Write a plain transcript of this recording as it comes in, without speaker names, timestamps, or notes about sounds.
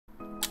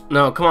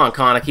No, come on,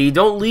 Kaneki.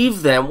 Don't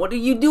leave them. What are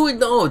you doing?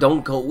 No,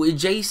 don't go with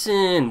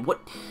Jason. What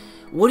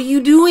are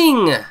you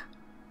doing?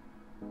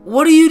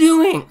 What are you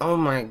doing? Oh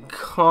my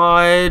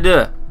god.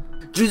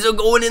 Juzo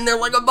going in there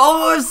like a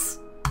boss.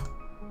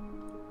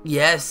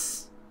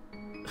 Yes.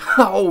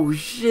 Oh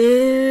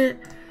shit.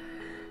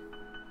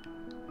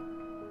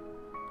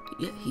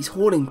 Yeah, he's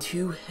holding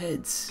two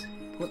heads.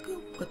 Look at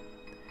what.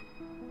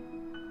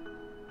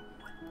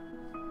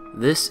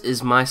 This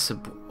is my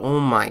oh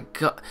my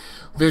god.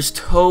 There's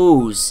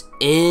toes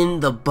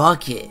in the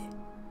bucket.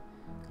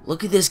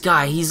 Look at this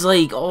guy. He's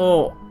like,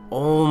 oh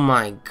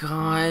my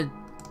god.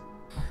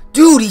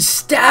 Dude, he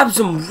stabs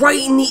him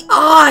right in the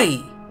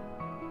eye.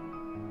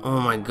 Oh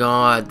my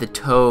god, the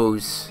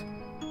toes.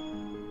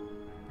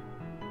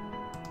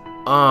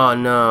 Oh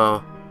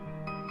no.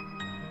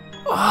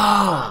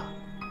 Ah.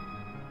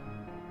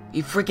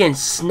 He freaking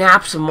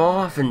snaps them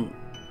off and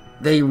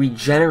they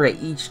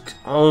regenerate each.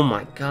 Oh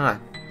my god.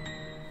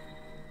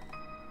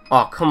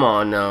 Oh, come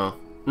on, no.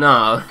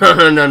 No,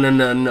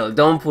 no.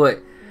 Don't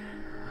put.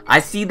 I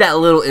see that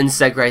little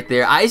insect right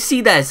there. I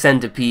see that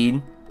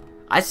centipede.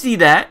 I see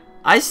that.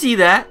 I see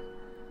that.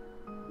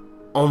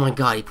 Oh my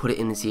god, he put it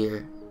in his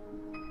ear.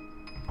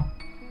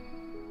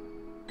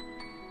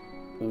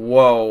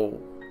 Whoa.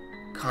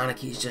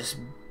 Kaneki's just.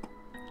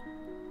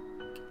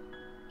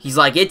 He's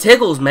like, it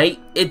tickles, mate.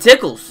 It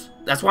tickles.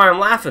 That's why I'm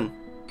laughing.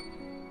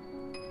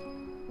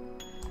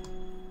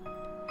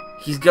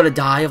 He's gonna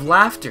die of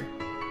laughter.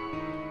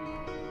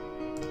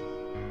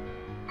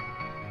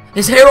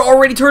 His hair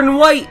already turned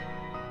white.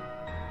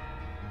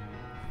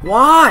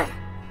 Why?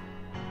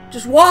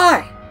 Just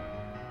why?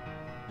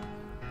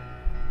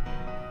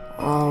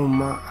 Oh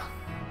my.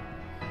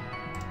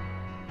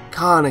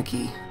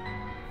 Kaneki.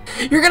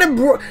 You're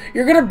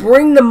gonna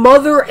bring the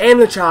mother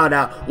and the child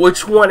out.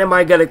 Which one am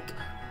I gonna?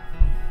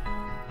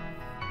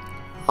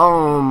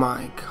 Oh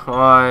my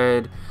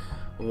god.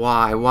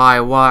 Why?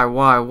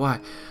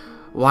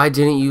 Why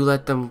didn't you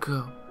let them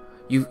go?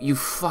 You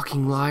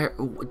fucking liar.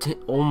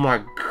 Oh my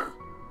god.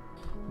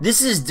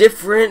 This is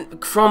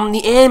different from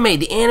the anime.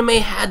 The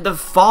anime had the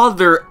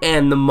father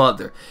and the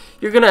mother.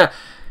 You're gonna...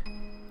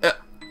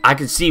 I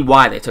can see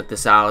why they took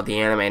this out of the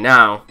anime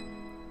now.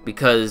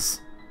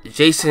 Because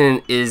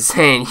Jason is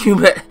saying,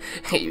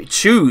 you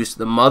choose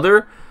the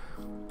mother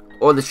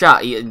or the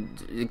child.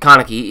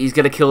 Kaneki, he's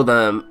gonna kill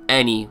them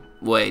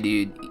anyway,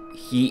 dude.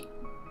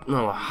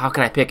 No, how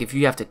can I pick? If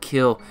you have to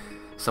kill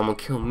someone,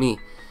 kill me.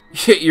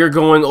 You're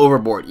going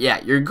overboard.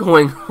 Yeah, you're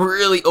going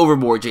really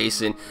overboard,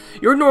 Jason.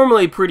 You're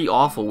normally pretty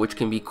awful, which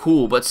can be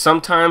cool, but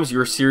sometimes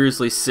you're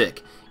seriously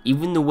sick.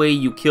 Even the way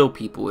you kill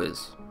people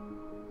is.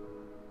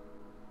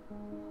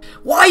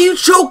 Why are you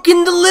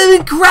choking the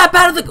living crap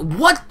out of the...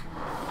 What?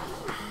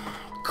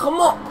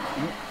 Come on.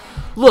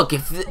 Look,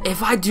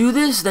 if I do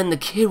this, then the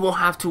kid won't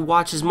have to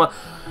watch his mother.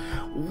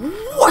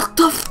 What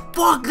the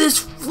fuck? This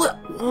flip...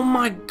 Oh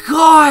my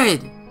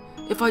god.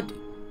 If I...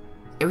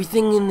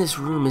 Everything in this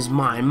room is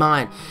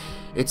mine.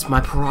 It's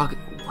my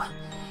prerogative. What?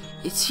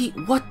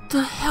 What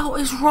the hell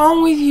is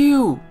wrong with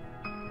you?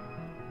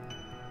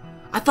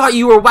 I thought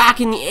you were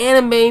whacking the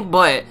anime,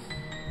 but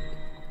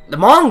the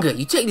manga,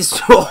 you take this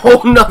to a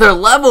whole nother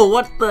level.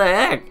 What the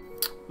heck?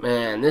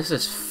 Man, this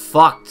is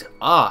fucked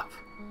up.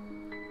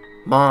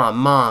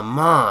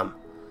 Mom.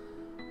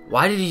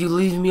 Why did you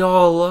leave me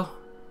all alone?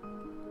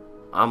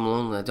 I'm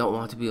lonely. I don't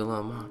want to be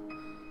alone, Mom.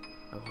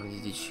 I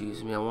wanted you to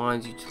choose me. I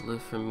wanted you to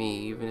live for me,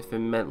 even if it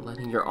meant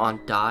letting your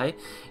aunt die,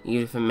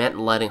 even if it meant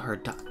letting her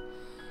die.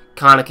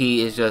 Kaneki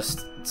is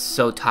just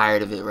so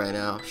tired of it right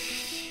now.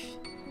 Shh.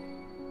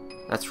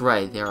 That's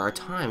right, there are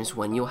times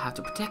when you'll have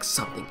to protect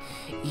something,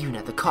 even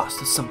at the cost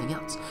of something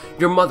else.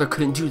 Your mother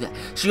couldn't do that.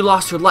 She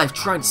lost her life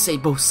trying to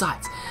save both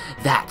sides.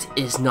 That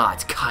is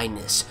not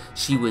kindness.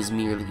 She was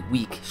merely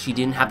weak. She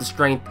didn't have the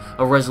strength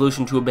or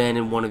resolution to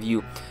abandon one of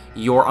you.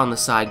 You're on the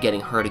side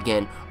getting hurt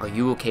again. Are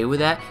you okay with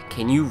that?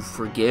 Can you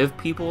forgive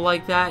people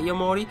like that,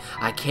 Yamori?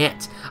 I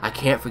can't. I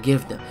can't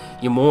forgive them.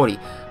 Yamori,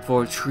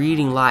 for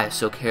treating lives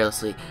so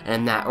carelessly,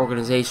 and that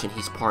organization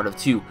he's part of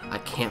too, I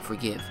can't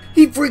forgive.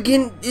 He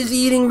freaking is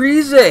eating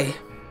Rize.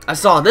 I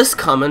saw this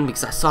coming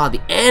because I saw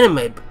the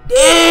anime, but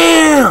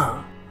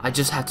damn! I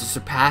just have to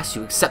surpass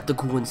you, accept the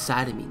ghoul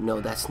inside of me. No,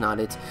 that's not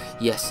it.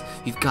 Yes,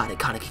 you've got it,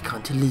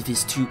 Kaneki-kun. To live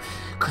is to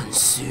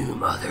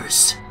consume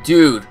others.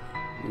 Dude,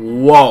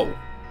 whoa.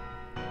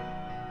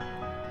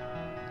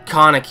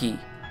 Kaneki,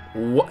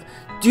 what?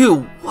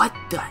 Dude, what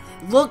the?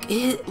 Look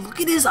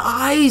at his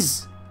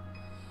eyes.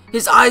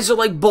 His eyes are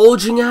like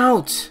bulging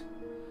out.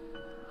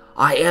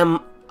 I am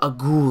a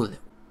ghoul.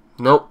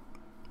 Nope.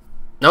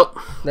 Nope.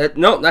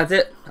 Nope. That's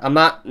it. I'm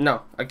not.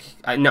 No.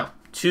 I no.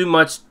 Too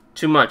much.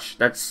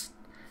 That's.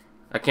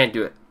 I can't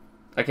do it.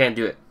 I can't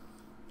do it.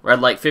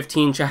 Read like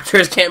 15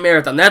 chapters. Can't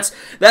marathon. That's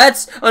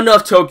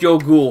enough Tokyo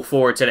Ghoul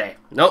for today.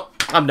 Nope.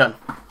 I'm done.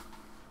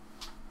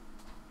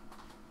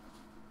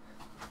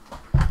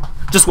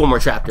 Just one more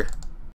chapter.